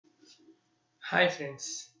Hi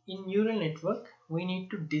friends, in neural network we need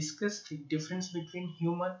to discuss the difference between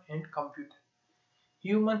human and computer.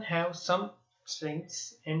 Human have some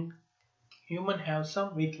strengths and human have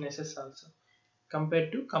some weaknesses also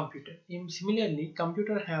compared to computer. Similarly,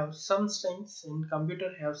 computer have some strengths and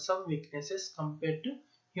computer have some weaknesses compared to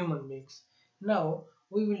human beings. Now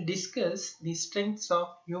we will discuss the strengths of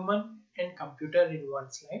human and computer in one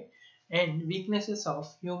slide and weaknesses of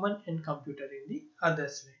human and computer in the other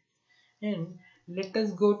slide. And let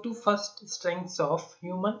us go to first strengths of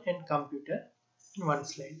human and computer in one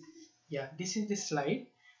slide. Yeah, this is the slide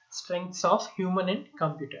strengths of human and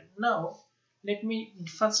computer. Now let me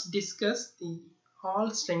first discuss the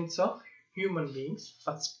all strengths of human beings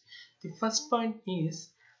first. The first point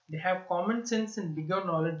is they have common sense and bigger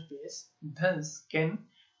knowledge base, thus can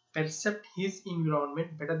perceive his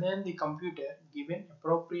environment better than the computer given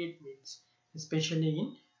appropriate means, especially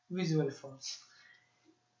in visual forms.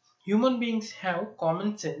 Human beings have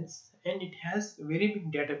common sense and it has very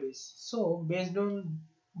big database. So based on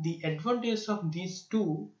the advantage of these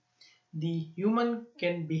two, the human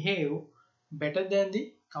can behave better than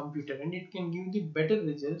the computer and it can give the better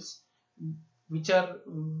results which are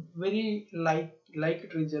very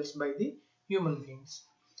liked results by the human beings.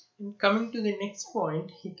 And coming to the next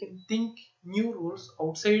point, he can think new rules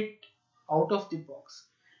out of the box.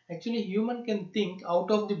 Actually, human can think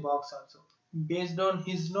out of the box also. Based on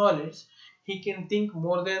his knowledge, he can think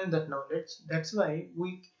more than that knowledge. That's why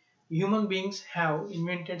we human beings have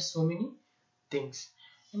invented so many things.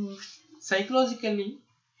 And psychologically,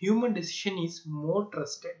 human decision is more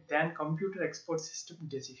trusted than computer expert system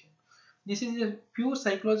decision. This is a pure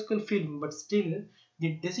psychological feeling, but still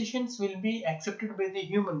the decisions will be accepted by the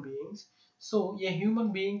human beings. So a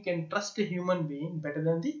human being can trust a human being better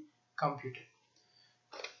than the computer.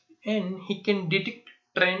 And he can detect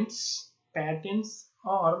trends, patterns,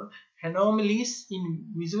 or anomalies in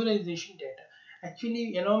visualization data.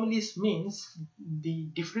 Actually, anomalies means the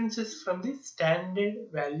differences from the standard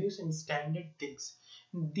values and standard things.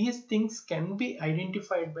 These things can be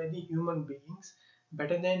identified by the human beings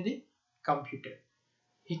better than the computer.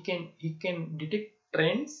 He can detect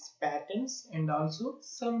trends, patterns, and also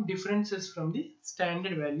some differences from the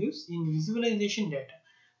standard values in visualization data.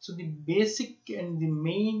 So the basic and the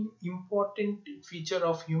main important feature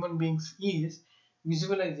of human beings is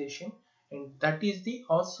visualization, and that is the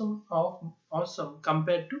awesome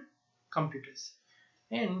compared to computers.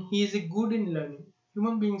 And he is a good in learning.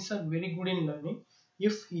 Human beings are very good in learning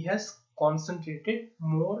if he has concentrated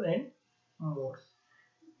more and more.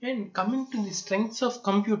 And coming to the strengths of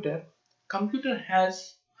computer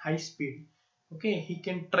has high speed. Okay, he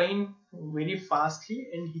can train very fastly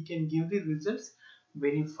and he can give the results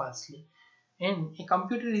very fastly. And a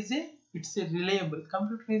computer is a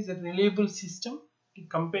reliable system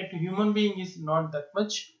compared to human being is not that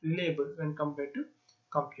much reliable when compared to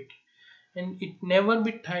computer. And it never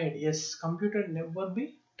be tired. Yes, computer never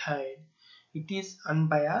be tired. It is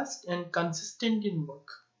unbiased and consistent in work.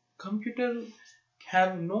 Computer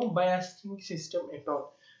have no biasing system at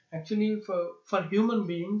all. Actually, for human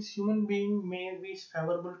being may be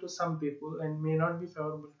favorable to some people and may not be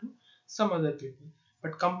favorable to some other people.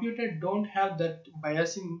 But computer don't have that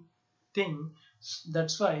biasing thing.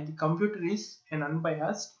 That's why the computer is an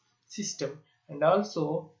unbiased system and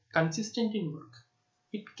also consistent in work.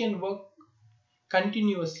 It can work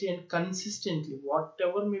continuously and consistently.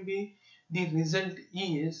 Whatever may be the result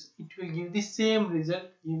is, it will give the same result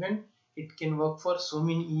even it can work for so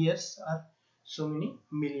many years or so many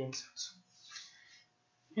millions also.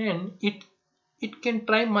 And it can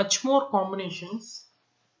try much more combinations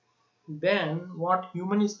than what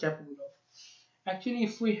human is capable of. Actually,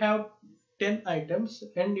 if we have 10 items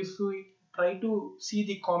and if we try to see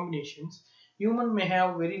the combinations, human may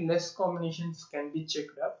have very less combinations can be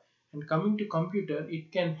checked up, and coming to computer,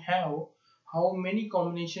 it can have how many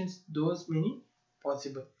combinations those many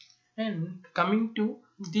possible. And coming to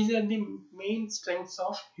these are the main strengths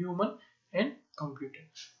of human and computer.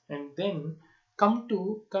 And then coming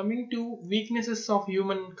to weaknesses of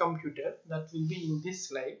human and computer, that will be in this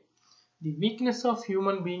slide. The weakness of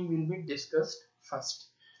human being will be discussed first.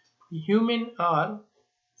 Humans are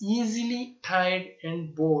easily tired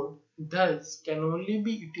and bored, thus can only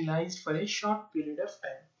be utilized for a short period of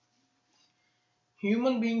time.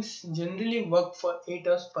 Human beings generally work for 8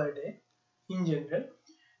 hours per day in general,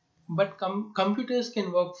 but computers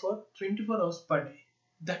can work for 24 hours per day.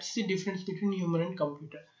 That's the difference between human and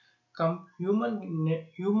computer.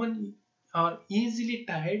 Human are easily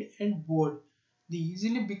tired and bored. They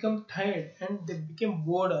easily become tired and they become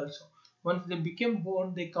bored also. Once they become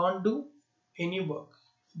bored, they can't do any work.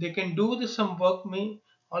 They can do some work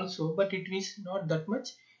also, but it is not that much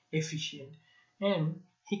efficient, and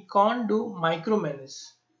he can't do micromanage.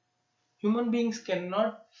 Human beings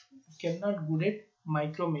cannot good at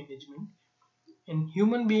micromanagement, and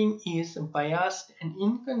human being is biased and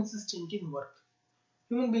inconsistent in work.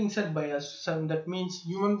 Human beings are biased. That means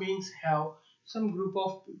human beings have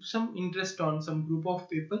some interest on some group of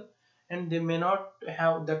people, and they may not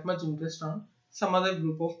have that much interest on some other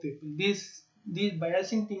group of people. This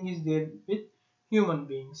biasing thing is there with human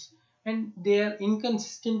beings, and they are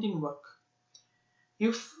inconsistent in work.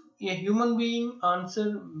 If a human being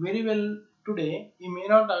answer very well today, he may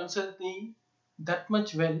not answer the that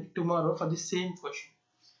much well tomorrow for the same question.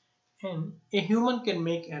 And a human can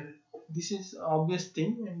make error. This is obvious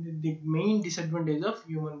thing, and the main disadvantage of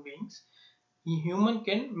human beings. A human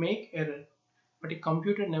can make error, but a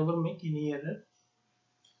computer never make any error.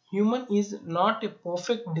 Human is not a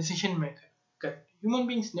perfect decision maker. Correct. Human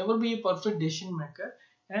beings never be a perfect decision maker,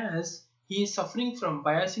 as he is suffering from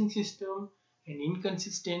biasing system and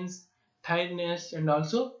inconsistency, tiredness, and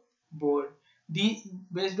also bored.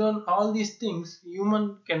 Based on all these things,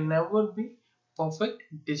 human can never be perfect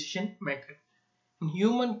decision maker. And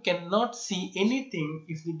human cannot see anything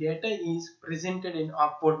if the data is presented in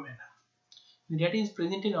awkward manner. The data is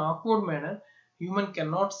presented in awkward manner, human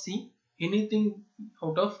cannot see anything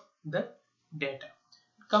out of the data.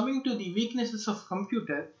 Coming to the weaknesses of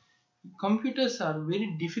computers are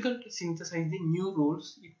very difficult to synthesize the new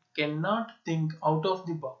rules. It cannot think out of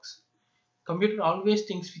the box. Computer always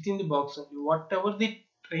thinks within the box only. Whatever the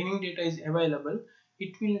training data is available,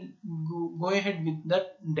 it will go ahead with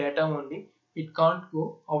that data only. It can't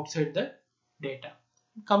go outside the data.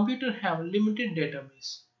 Computer have limited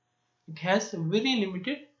database. It has a very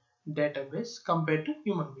limited database compared to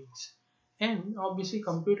human beings, and obviously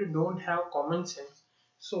computer don't have common sense,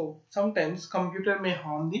 so sometimes computer may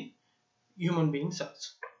harm the human beings also.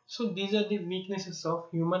 So these are the weaknesses of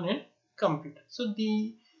human and computer. So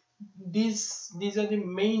these are the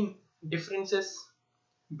main differences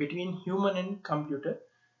between human and computer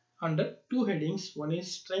under two headings. One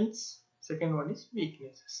is strengths, second one is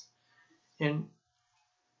weaknesses. And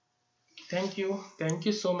thank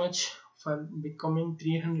you so much for becoming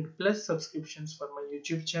 300 plus subscriptions for my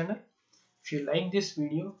YouTube channel. If you like this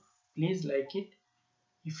video, please like it.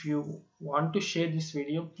 If you want to share this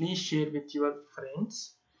video, please share with your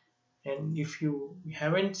friends. And if you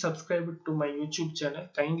haven't subscribed to my YouTube channel,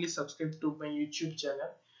 kindly subscribe to my YouTube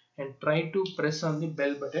channel and try to press on the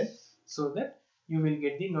bell button so that you will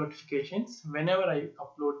get the notifications whenever I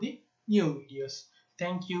upload the new videos.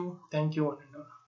 Thank you one and all.